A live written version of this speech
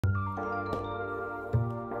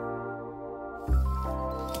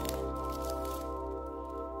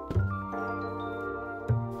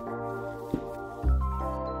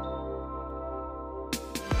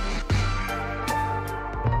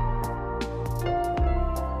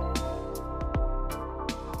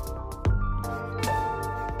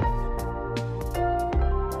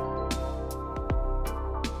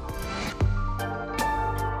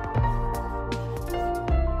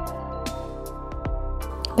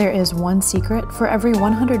There is one secret for every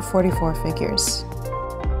 144 figures.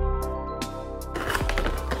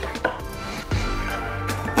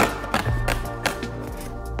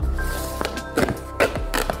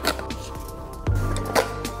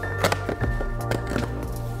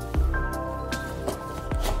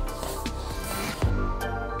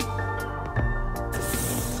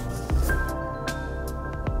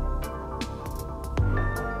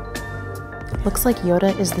 Looks like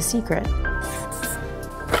Yoda is the secret.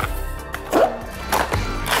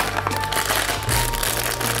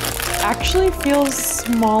 Actually feels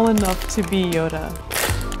small enough to be Yoda.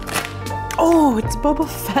 Oh, it's Boba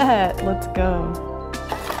Fett. Let's go.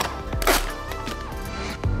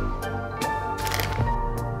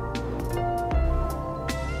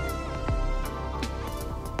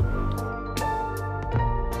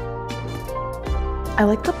 I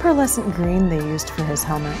like the pearlescent green they used for his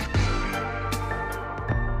helmet.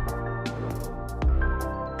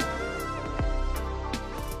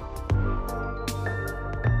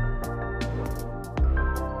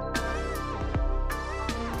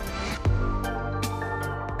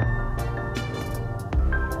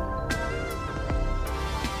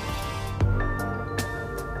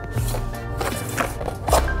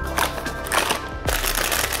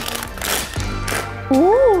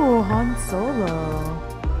 Ooh, Han Solo.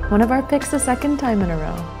 One of our picks the second time in a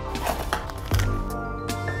row.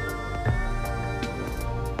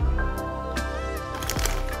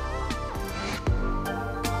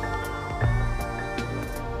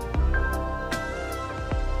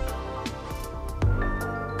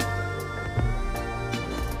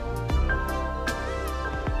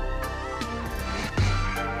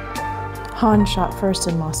 Han shot first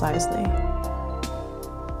in Mos Eisley.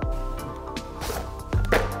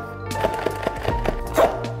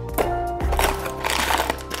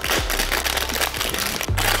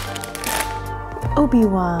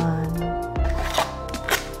 Obi-Wan.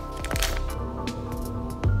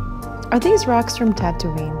 Are these rocks from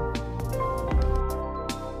Tatooine?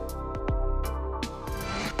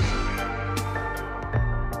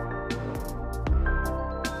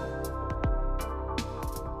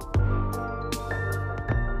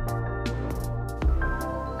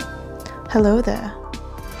 Hello there.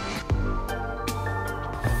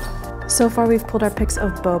 So far we've pulled our picks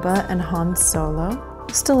of Boba and Han Solo.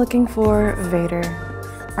 Still looking for Vader,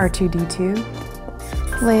 R2-D2,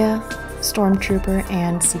 Leia, Stormtrooper,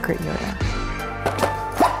 and Secret Yoda.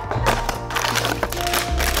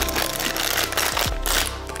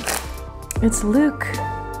 It's Luke.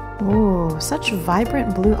 Ooh, such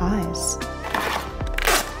vibrant blue eyes.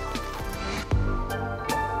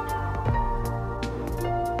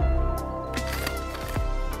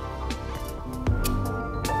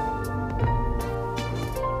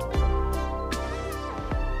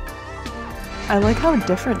 I like how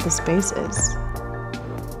different this base is.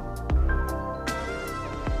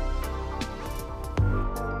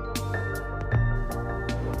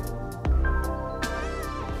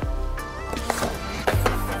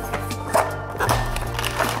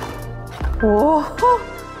 Whoa,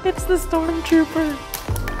 it's the Stormtrooper.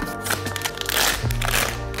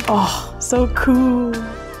 Oh, so cool.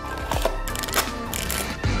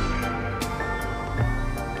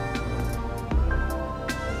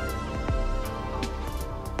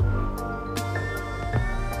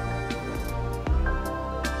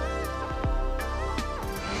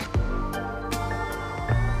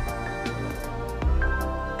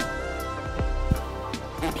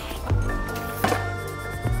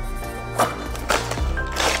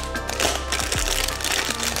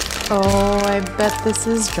 Oh, I bet this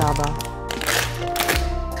is Jabba.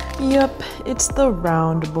 Yup, it's the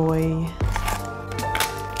round boy.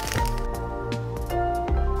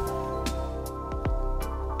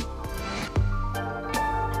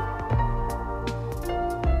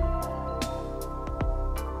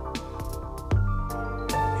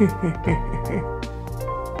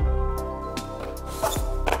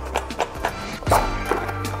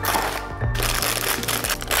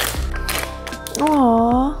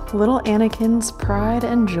 Aww, little Anakin's pride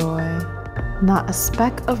and joy. Not a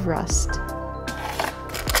speck of rust.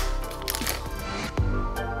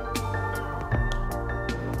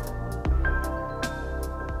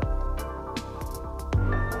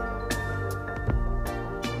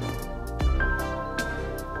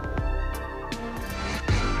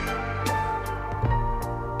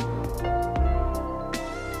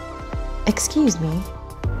 Excuse me,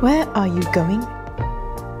 where are you going?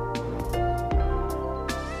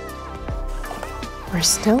 We're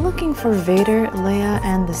still looking for Vader, Leia,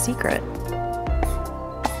 and the secret.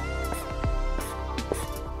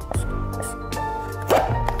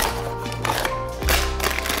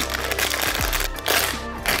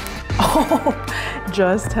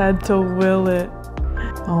 Just had to will it.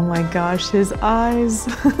 Oh my gosh, his eyes.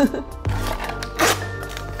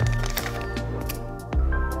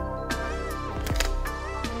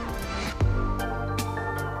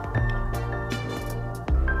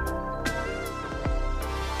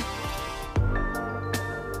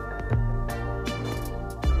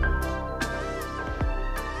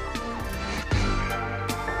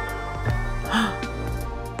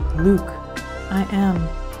 Luke, I am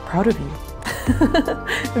proud of you.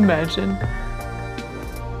 Imagine.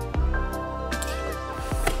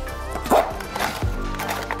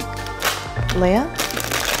 Leia?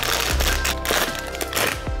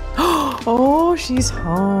 Oh, she's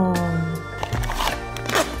home.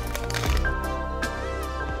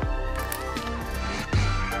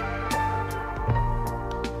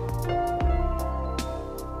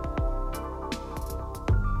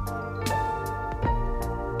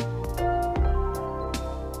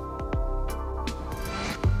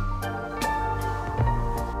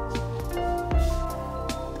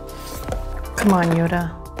 Come on, Yoda.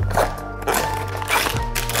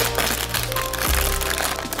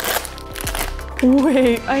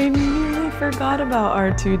 Wait, I nearly forgot about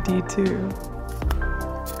R2-D2.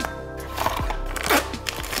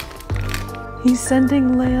 He's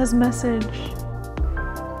sending Leia's message.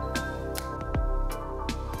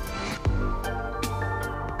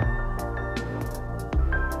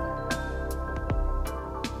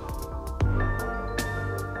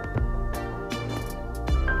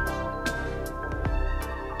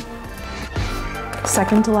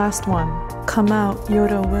 Second to last one. Come out,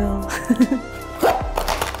 Yoda will.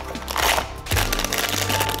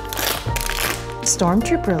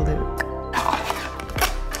 Stormtrooper Luke.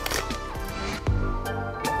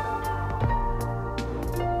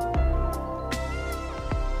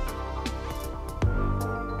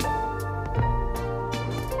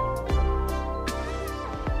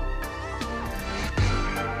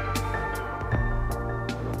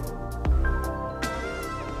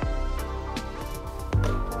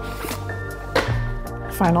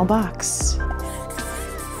 Final box.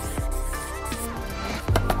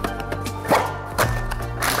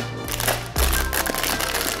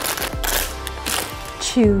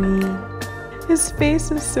 Chewie. His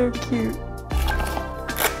face is so cute.